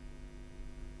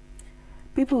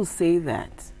 People say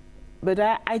that, but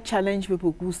I challenge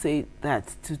people who say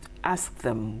that to ask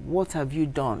them, what have you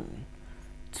done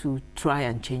to try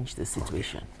and change the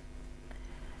situation?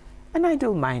 An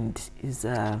idle mind is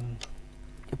a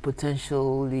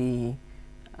potentially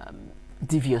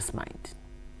devious mind.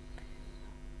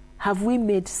 Have we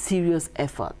made serious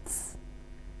efforts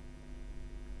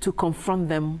to confront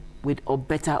them with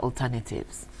better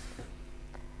alternatives?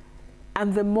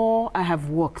 And the more I have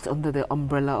worked under the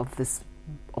umbrella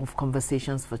of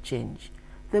Conversations for Change,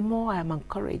 the more I am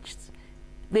encouraged.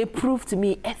 They prove to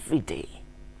me every day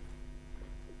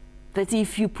that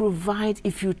if you provide,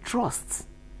 if you trust,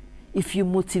 if you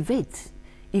motivate,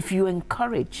 if you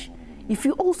encourage, if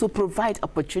you also provide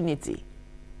opportunity,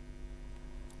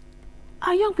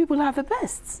 our young people are the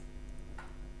best.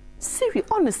 Seriously,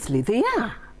 honestly, they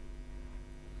are.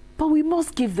 But we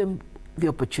must give them the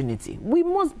opportunity. We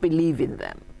must believe in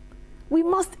them. We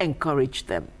must encourage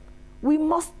them. We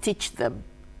must teach them.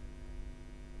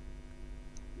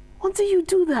 Until you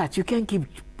do that, you can't keep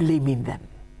blaming them.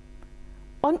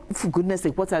 For goodness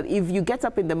sake, if you get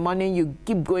up in the morning, you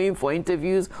keep going for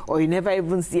interviews, or you never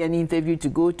even see any interview to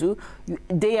go to,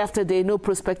 day after day, no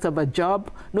prospect of a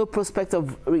job, no prospect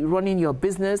of running your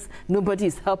business, nobody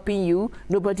is helping you,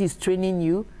 nobody is training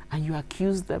you, and you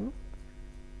accuse them?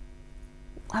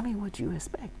 I mean, what do you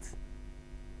expect?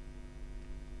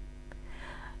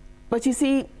 But you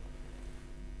see,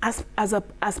 as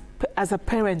a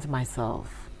parent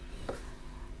myself,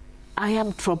 I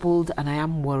am troubled and I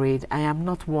am worried. I am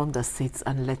not one that sits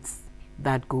and lets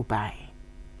that go by.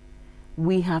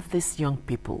 We have these young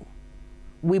people.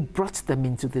 We brought them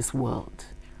into this world.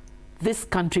 This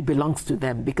country belongs to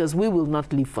them because we will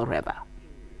not live forever.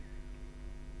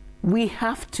 We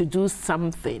have to do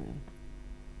something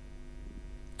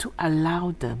to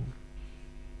allow them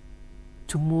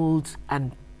to mold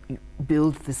and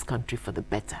build this country for the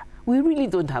better. We really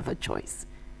don't have a choice.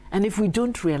 And if we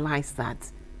don't realize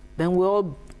that, then we're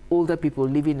all older people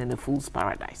living in a fool's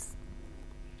paradise.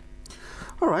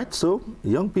 All right, so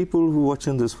young people who are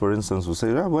watching this, for instance, will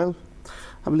say, well,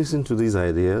 I've listened to these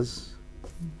ideas,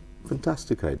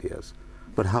 fantastic ideas,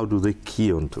 but how do they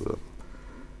key onto them?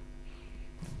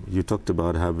 You talked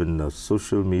about having a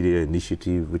social media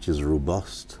initiative which is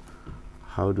robust.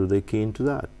 How do they key into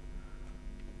that?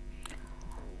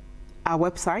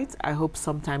 Our website, I hope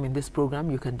sometime in this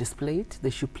program you can display it. They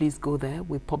should please go there.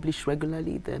 We publish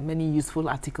regularly. There are many useful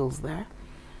articles there.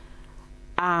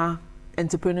 Our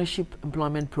entrepreneurship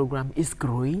employment program is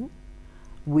growing.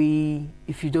 We,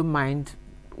 if you don't mind,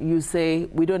 you say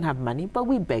we don't have money, but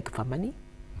we beg for money.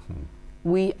 Mm-hmm.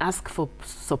 We ask for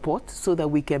support so that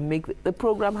we can make the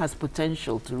program has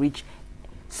potential to reach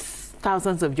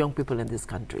thousands of young people in this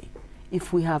country.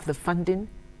 If we have the funding,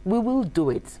 we will do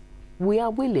it. We are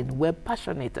willing, we're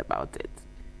passionate about it.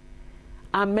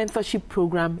 Our mentorship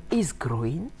program is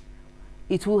growing.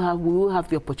 We will have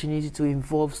the opportunity to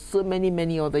involve so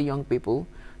many other young people,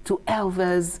 to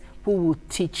elders who will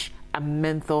teach and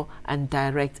mentor and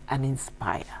direct and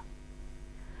inspire.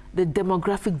 The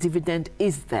demographic dividend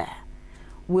is there.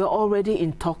 We're already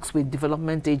in talks with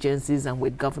development agencies and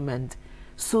with government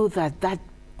so that that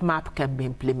map can be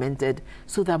implemented,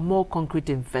 so that more concrete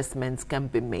investments can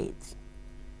be made.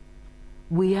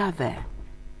 We are there.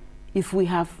 If we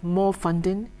have more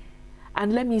funding,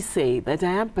 and let me say that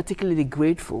I am particularly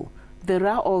grateful, there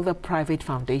are other private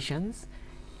foundations,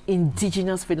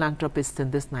 indigenous philanthropists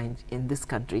in this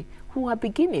country who are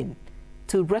beginning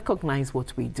to recognize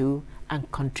what we do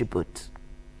and contribute.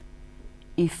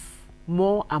 If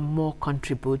more and more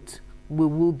contribute, we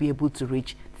will be able to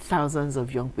reach thousands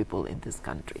of young people in this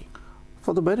country.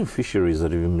 For the beneficiaries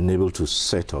that have been able to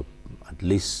set up, at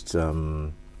least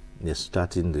they're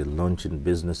starting, they're launching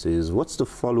businesses, what's the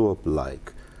follow-up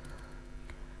like?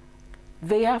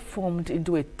 They are formed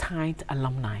into a tight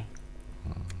alumni,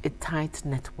 a tight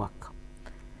network.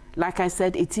 Like I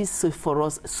said, it is for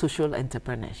us social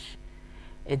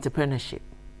entrepreneurship.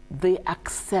 They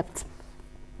accept,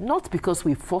 not because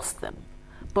we force them,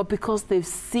 but because they've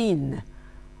seen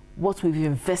what we've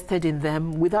invested in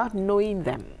them without knowing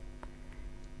them.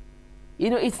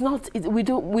 You know, we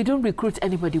don't recruit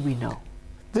anybody we know.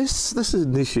 This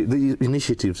is the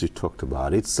initiatives you talked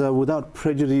about. It's without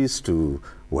prejudice to,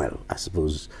 well, I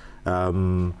suppose,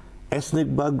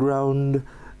 ethnic background,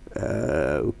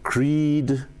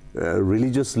 creed,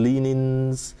 religious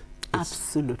leanings.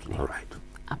 Absolutely. All right.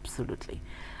 Absolutely.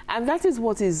 And that is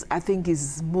what I think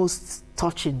is most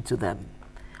touching to them.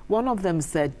 One of them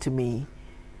said to me,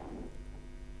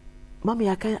 "Mommy,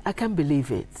 I can't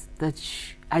believe it, that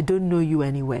I don't know you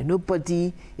anywhere.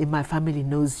 Nobody in my family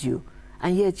knows you.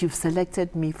 And yet you've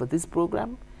selected me for this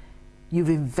program. You've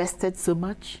invested so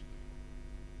much.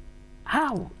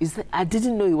 How is that? I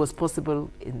didn't know it was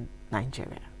possible in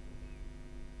Nigeria."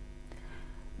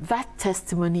 That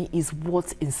testimony is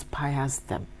what inspires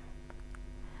them.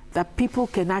 That people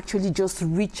can actually just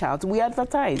reach out. We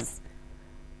advertise.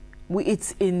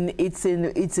 It's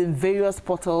in various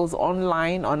portals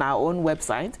online on our own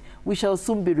website. We shall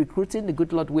soon be recruiting, the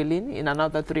good Lord willing, in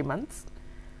another 3 months.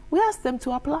 We ask them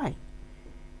to apply.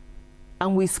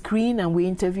 And we screen and we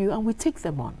interview and we take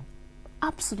them on.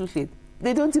 Absolutely.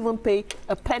 They don't even pay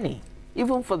a penny,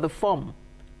 even for the form,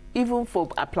 even for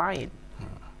applying.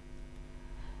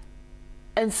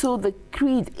 And so the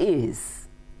creed is,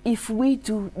 if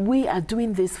we are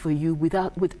doing this for you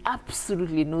with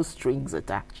absolutely no strings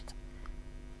attached.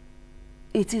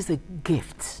 It is a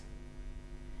gift.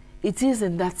 It is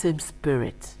in that same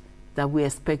spirit that we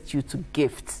expect you to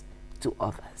gift to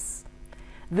others.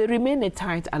 They remain a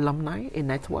tight alumni, a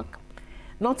network.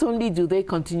 Not only do they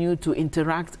continue to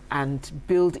interact and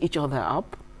build each other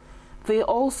up, they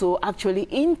also actually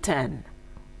intern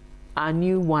our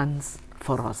new ones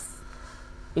for us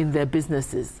in their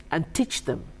businesses and teach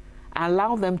them,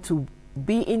 allow them to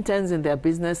be interns in their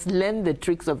business, learn the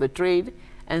tricks of the trade,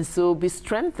 and so be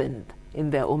strengthened in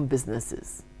their own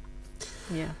businesses.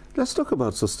 Yeah. Let's talk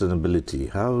about sustainability.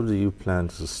 How do you plan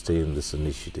to sustain this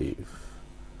initiative?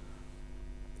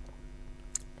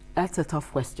 That's a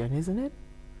tough question, isn't it?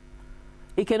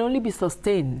 It can only be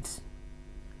sustained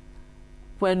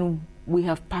when we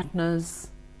have partners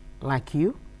like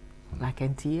you, like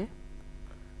NTA,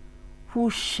 who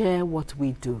share what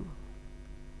we do.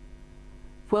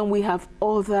 When we have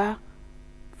other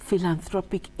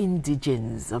philanthropic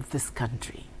indigenes of this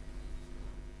country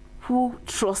who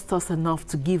trust us enough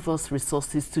to give us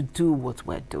resources to do what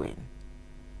we're doing.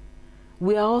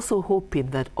 We are also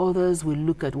hoping that others will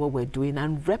look at what we're doing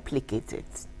and replicate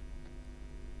it.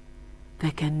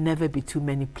 There can never be too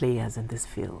many players in this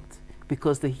field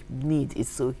because the need is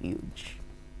so huge.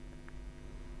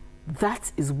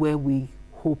 That is where we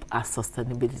hope our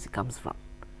sustainability comes from.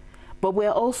 But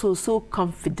we're also so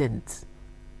confident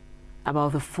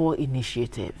about the 4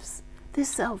 initiatives. They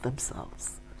sell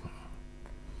themselves.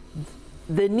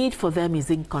 The need for them is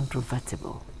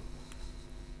incontrovertible.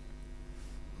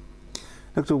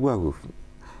 Dr. Ogbuagu,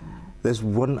 there's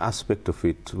one aspect of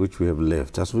it which we have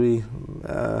left. As we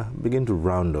begin to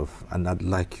round off, and I'd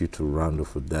like you to round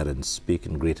off with that and speak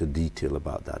in greater detail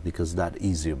about that, because that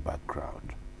is your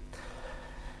background.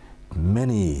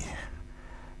 Many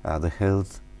are the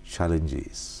health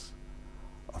challenges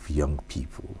of young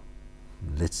people.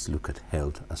 Let's look at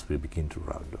health as we begin to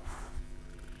round off.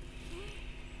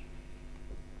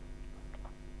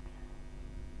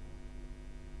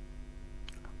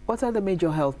 What are the major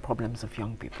health problems of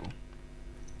young people?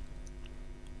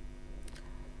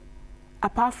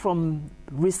 Apart from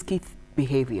risky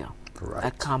behavior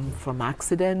that come from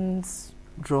accidents,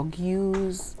 drug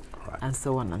use, and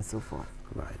so on and so forth.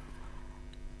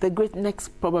 The next,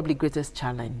 probably greatest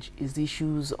challenge is the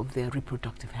issues of their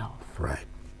reproductive health.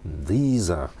 These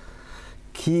are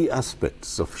key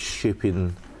aspects of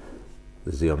shaping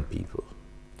these young people.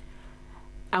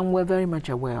 And we're very much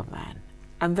aware of that.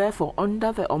 And therefore,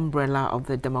 under the umbrella of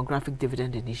the Demographic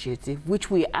Dividend Initiative,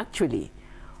 which we're actually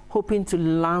hoping to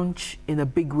launch in a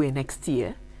big way next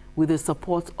year with the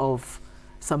support of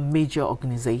some major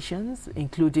organizations,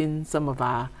 including some of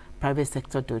our private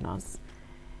sector donors,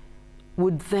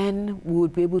 we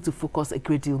would be able to focus a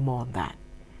great deal more on that.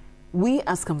 We,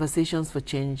 as Conversations for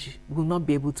Change, will not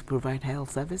be able to provide health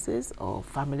services or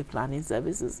family planning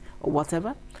services or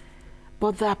whatever,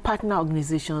 but their partner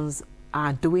organizations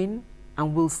are doing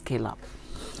and will scale up.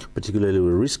 Particularly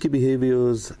with risky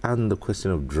behaviors and the question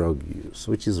of drug use,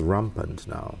 which is rampant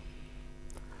now.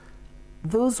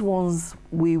 Those ones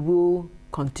we will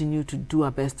continue to do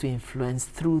our best to influence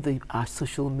through our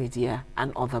social media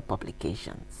and other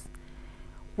publications.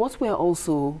 What we're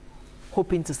also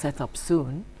hoping to set up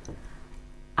soon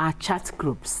are chat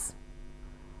groups.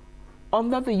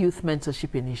 Under the Youth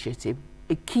Mentorship Initiative,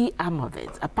 a key arm of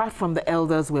it, apart from the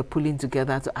elders we're pulling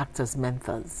together to act as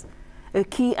mentors, a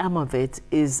key arm of it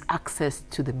is access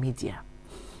to the media.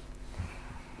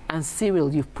 And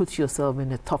Cyril, you've put yourself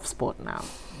in a tough spot now.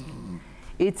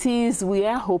 We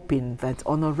are hoping that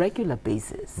on a regular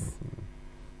basis,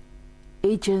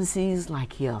 agencies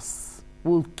like yours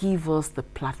will give us the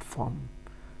platform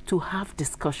to have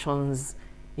discussions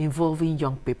involving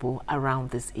young people around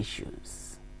these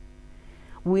issues.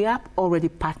 We are already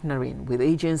partnering with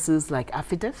agencies like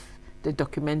AFIDEF, the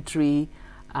documentary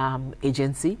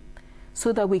agency,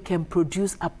 so that we can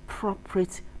produce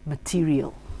appropriate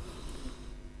material.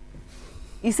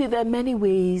 You see, there are many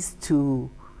ways to,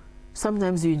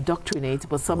 sometimes you indoctrinate,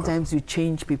 but sometimes you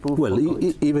change people. Well,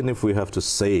 even if we have to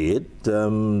say it, the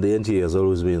NTA has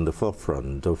always been in the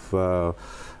forefront of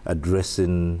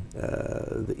addressing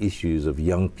the issues of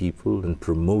young people and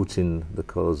promoting the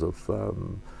cause of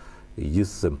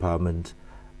youth empowerment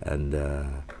and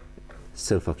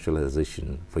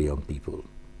self-actualization for young people.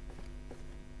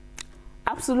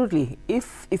 Absolutely.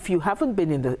 If you hadn't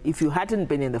been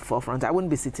in the forefront, I wouldn't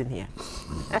be sitting here.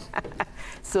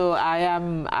 So I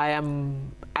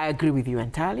agree with you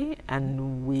entirely,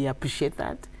 and we appreciate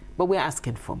that. But we're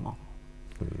asking for more.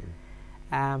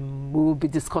 We will be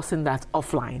discussing that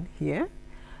offline here,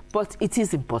 but it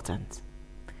is important.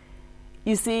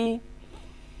 You see,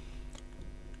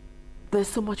 there's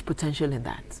so much potential in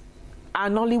that. Our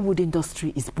Nollywood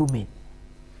industry is booming,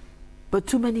 but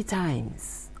too many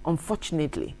times,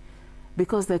 unfortunately,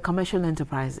 because they're commercial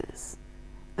enterprises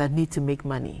that need to make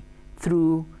money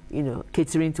through,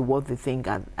 catering to what they think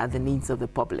are the needs of the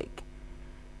public,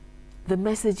 the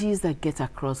messages that get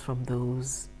across from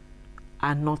those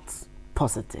are not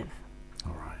positive.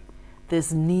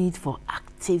 There's need for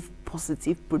active,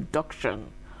 positive production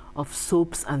of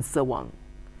soaps and so on.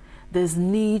 There's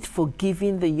need for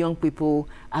giving the young people,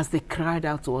 as they cried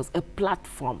out to us, a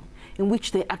platform in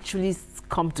which they actually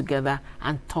come together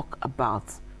and talk about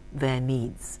their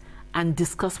needs and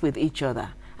discuss with each other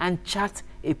and chart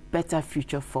a better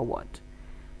future forward.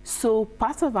 So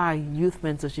part of our Youth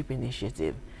Mentorship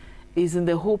Initiative is in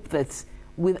the hope that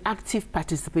with active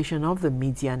participation of the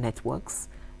media networks,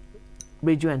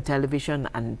 radio and television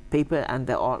and paper and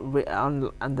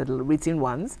the written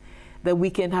ones, that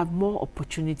we can have more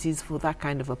opportunities for that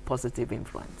kind of a positive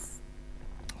influence.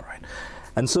 All right.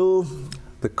 And so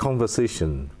the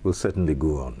conversation will certainly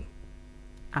go on.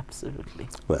 Absolutely.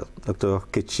 Well, Dr.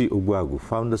 Kechi Ogbuagu,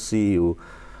 founder, CEO,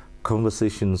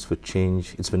 Conversations for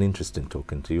Change. It's been interesting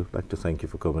talking to you. I'd like to thank you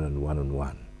for coming on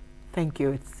One-on-One. Thank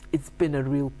you. It's been a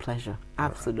real pleasure,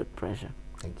 absolute pleasure.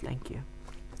 Thank you. Thank you.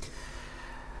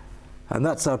 And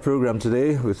that's our program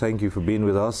today. We thank you for being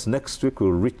with us. Next week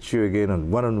we'll reach you again on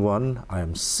One-on-One. I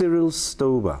am Cyril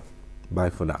Stober. Bye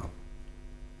for now.